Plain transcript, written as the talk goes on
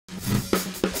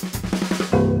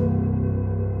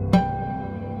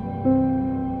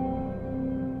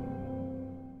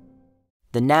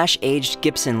The Nash aged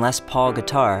Gibson Les Paul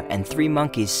guitar and Three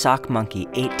Monkeys Sock Monkey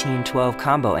 1812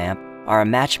 combo amp are a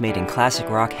match made in classic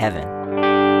rock heaven.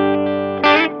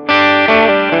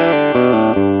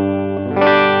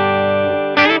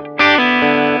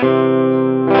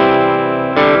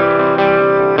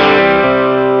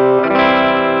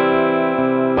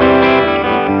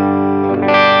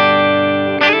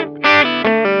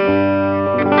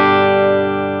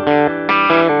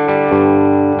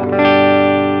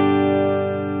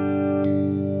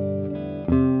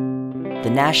 The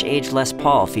Nash aged Les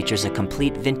Paul features a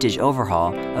complete vintage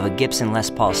overhaul of a Gibson Les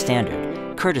Paul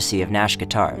standard, courtesy of Nash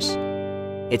guitars.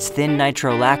 Its thin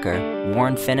nitro lacquer,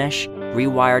 worn finish,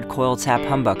 rewired coil tap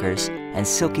humbuckers, and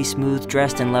silky smooth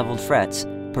dressed and leveled frets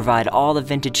provide all the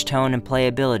vintage tone and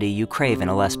playability you crave in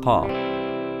a Les Paul.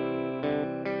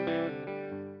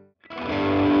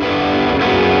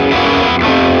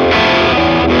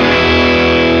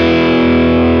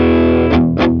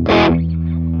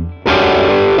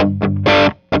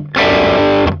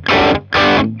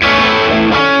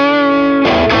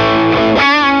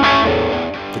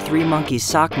 Three Monkeys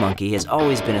Sock Monkey has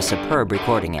always been a superb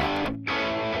recording amp.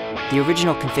 The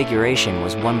original configuration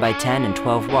was 1x10 and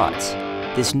 12 watts.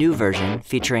 This new version,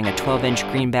 featuring a 12-inch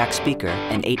Greenback speaker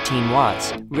and 18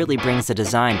 watts, really brings the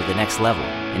design to the next level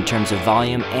in terms of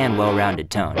volume and well-rounded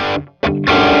tone.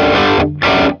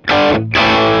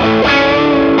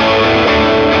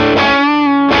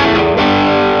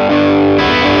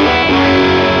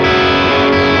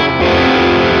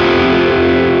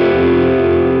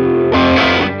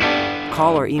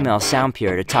 Call or email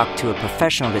SoundPure to talk to a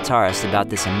professional guitarist about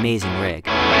this amazing rig.